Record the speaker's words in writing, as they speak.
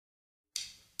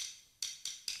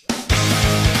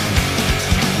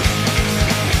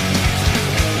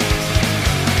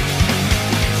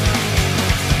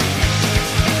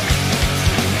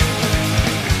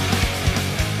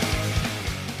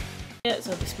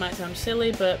might sound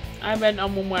silly, but I went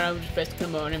on one where I was just basically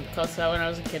moaning because when I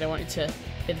was a kid I wanted to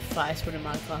be the fattest one in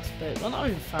my class, but well, not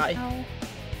even fatty.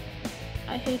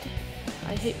 I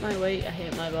hate my weight, I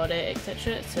hate my body,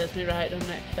 etc. It serves me right, doesn't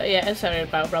it? But yeah, I'm sorry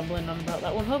about rambling on about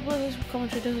that one. Hopefully this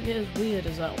commentary doesn't get as weird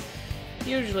as that one.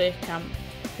 Usually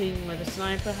camping with a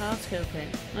sniper, hard scoping.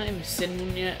 Not even seen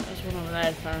one yet, there's one over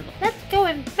there apparently. Let's go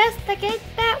investigate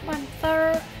that one,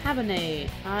 sir. Have a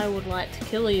nade. I would like to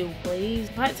kill you, please.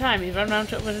 Right time, you've run round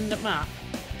to open the map.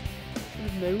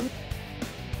 Mood.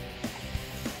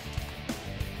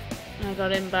 I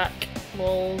got him back.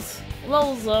 Lols.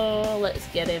 Lolzo, let's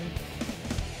get him.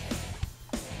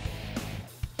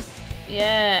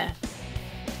 Yeah.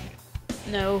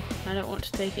 No, I don't want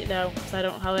to take it down because I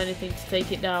don't have anything to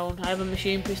take it down. I have a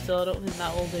machine pistol, I don't think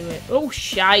that will do it. Oh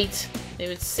shite! Didn't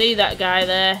even see that guy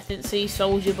there. Didn't see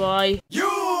Soldier Boy. You!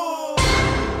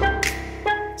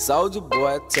 Soldier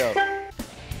Boy, tell.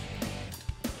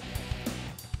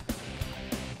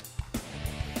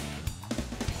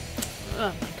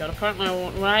 Oh my god, apparently I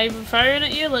won't. Were I even firing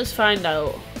at you? Let's find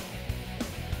out.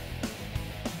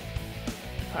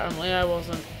 Apparently I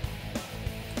wasn't.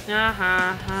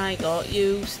 Aha, I got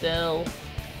you still.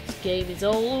 This game is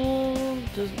old.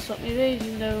 Doesn't stop me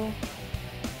raging though.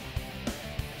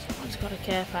 Someone's got a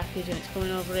care package and it's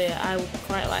coming over here. I would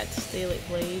quite like to steal it,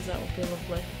 please. That would be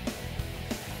lovely.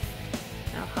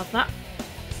 I'll have that.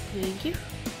 Thank you.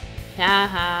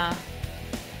 Haha.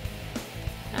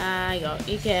 I got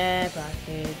your care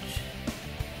package.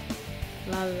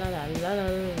 La la la la la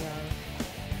la.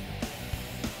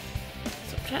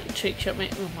 Stop trying to trick shot me.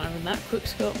 Oh, not even that quick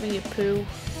scope me, you poo.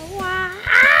 Wow.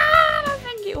 I don't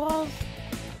think it was.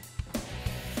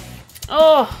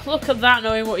 Oh, look at that,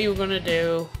 knowing what you were gonna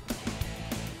do.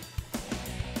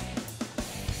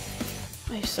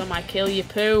 I saw my kill, you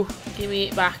poo. Give me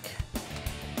it back.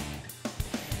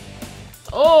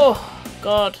 Oh,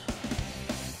 God.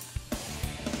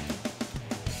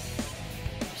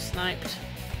 Sniped.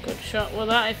 Good shot with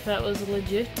that if that was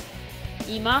legit.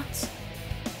 EMAT.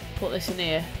 Put this in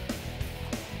here.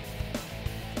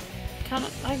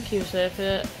 Thank you, sir,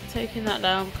 for taking that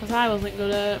down because I wasn't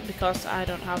gonna, because I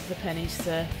don't have the pennies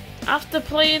to. After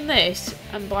playing this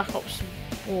and Black Ops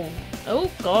 1. Oh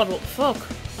God, what the fuck?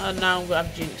 And now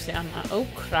I've jinxed it, haven't I? Oh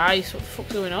Christ, what the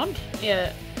fuck's going on?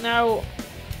 Yeah, now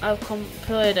I've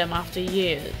played them after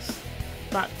years,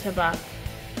 back to back.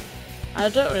 I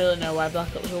don't really know why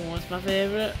Black Ops 1 was my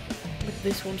favourite, but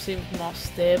this one seems more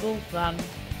stable than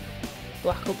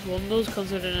Black Ops 1 does,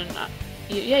 considering,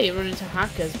 yeah, you run into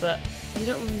hackers, but you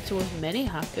don't run into as many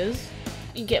hackers.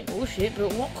 You get bullshit,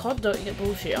 but what COD don't you get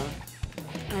bullshit on?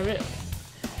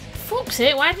 Fuck's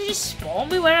sake, why did you spawn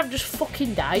me where I've just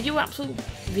fucking died, you absolute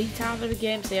retard of a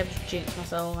game? See, I've just jinxed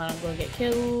myself and I'm gonna get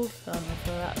killed, so I'm gonna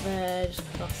throw that there,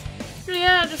 just because.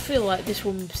 Yeah, I just feel like this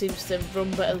one seems to run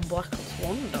better than Black Ops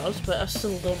 1 does, but I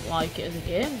still don't like it as a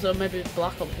game, so maybe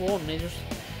Black Ops 1 is just,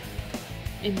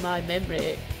 in my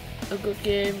memory, a good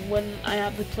game when I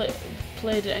actually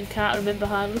played it and can't remember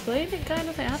hardly playing it kind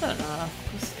of thing. I don't know.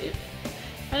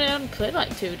 I only played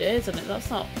like 2 days on it, that's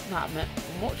not that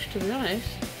much to be honest.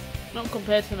 Not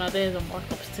compared to my days on Black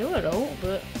Ops 2 I don't,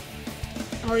 but...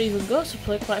 Or even Ghosts, I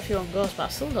played quite a few on Ghosts, but I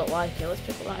still don't like it. Let's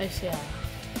pick up that ACR.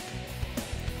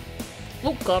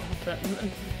 Oh God,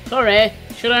 sorry,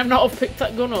 should I not have picked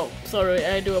that gun up? Sorry,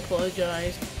 I do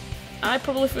apologise. I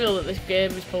probably feel that this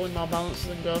game is probably more balanced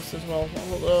than Ghosts as well,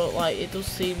 although like it does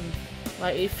seem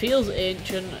like it feels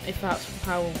ancient, if that's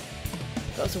how,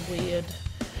 that's a weird,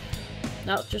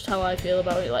 that's just how I feel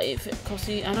about it, like because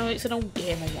I know it's an old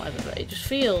game or whatever, but it just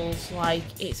feels like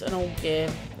it's an old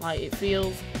game, like it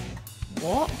feels,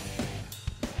 what?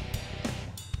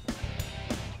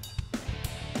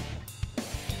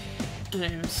 I don't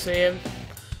even see him.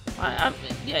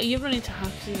 Yeah, you run into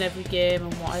hackers in every game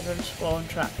and whatever, and spawn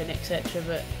trapping, etc.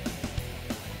 But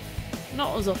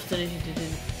not as often as you did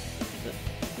in.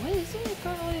 Where is he?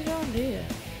 Apparently around here.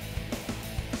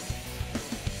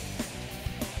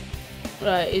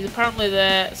 Right, he's apparently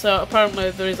there. So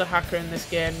apparently there is a hacker in this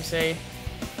game. You see.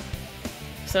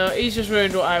 So he's just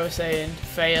ruined what I was saying.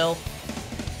 Fail.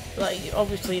 Like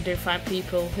obviously you do find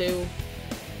people who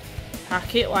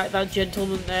hack it, like that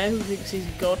gentleman there who thinks he's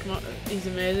god, he's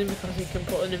amazing because he can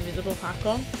put an invisible hack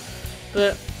on,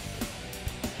 but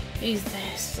he's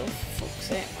there still, for fuck's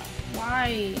sake, man.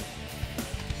 Why?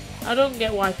 I don't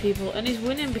get why people, and he's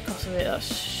winning because of it,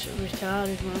 that's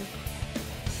retarded, man.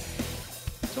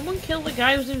 Someone kill the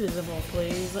guy who's invisible,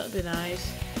 please, that'd be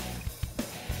nice.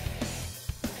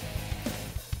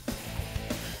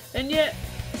 And yet,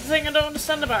 the thing I don't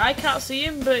understand about, I can't see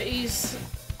him, but he's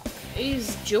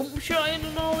he's jump shotting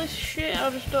and all this shit. I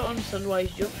just don't understand why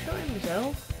he's jump shotting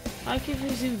himself. Like, if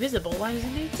he's invisible, why does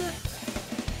he need to?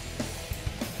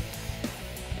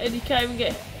 And he can't even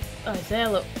get. Oh, he's there,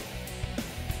 look.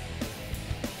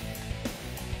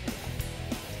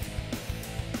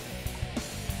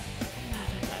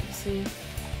 I can't see.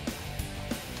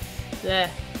 There.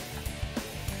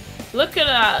 Look at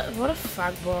that. What a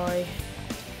fag boy.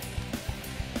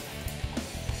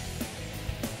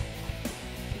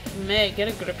 Mate, get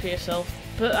a grip of yourself.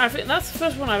 But I think that's the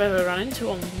first one I've ever run into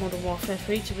on Modern Warfare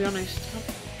 3, to be honest.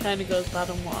 That kind of goes bad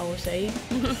on what I was saying.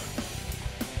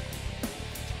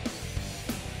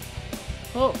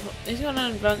 Oh, he's got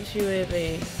an advanced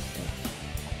UAV.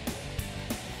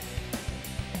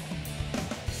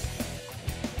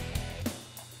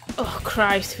 Oh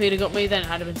Christ, if he'd have got me then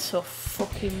I'd have been so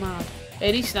fucking mad.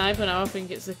 Any sniper now, I think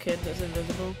it's the kid that's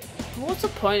invisible. What's the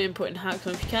point in putting hacks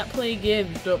on? If you can't play a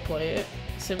game, just don't play it.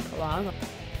 Simple as.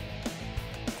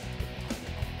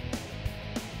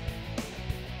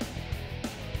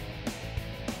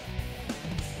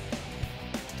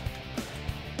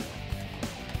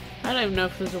 I don't even know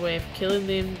if there's a way of killing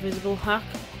the invisible hack.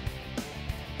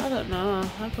 I don't know.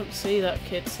 I couldn't see that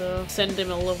kid, so send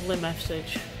him a lovely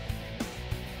message.